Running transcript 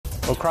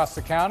Across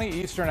the county,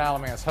 Eastern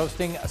Alamance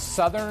hosting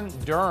Southern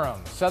Durham.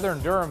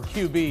 Southern Durham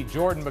QB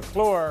Jordan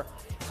McClure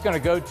is going to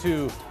go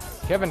to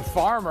Kevin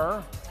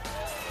Farmer,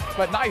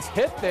 but nice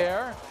hit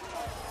there,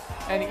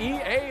 and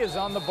EA is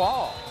on the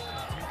ball.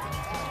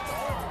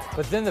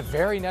 But then the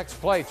very next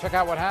play, check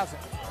out what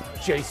happens.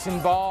 Jason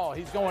Ball,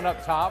 he's going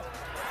up top,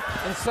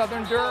 and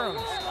Southern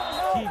Durham's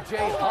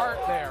TJ Hart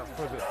there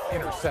for the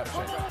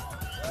interception.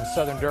 And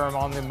Southern Durham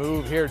on the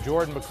move here.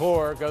 Jordan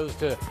McClure goes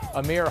to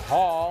Amir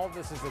Hall.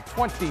 This is a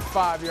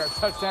 25-yard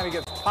touchdown. He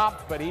gets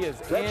popped, but he is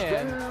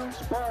in.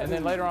 And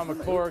then later on,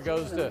 McClure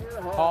goes to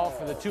Hall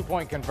for the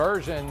two-point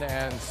conversion.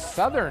 And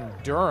Southern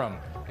Durham,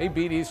 they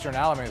beat Eastern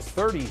Alamance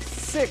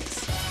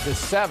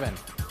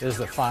 36-7 is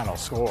the final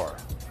score.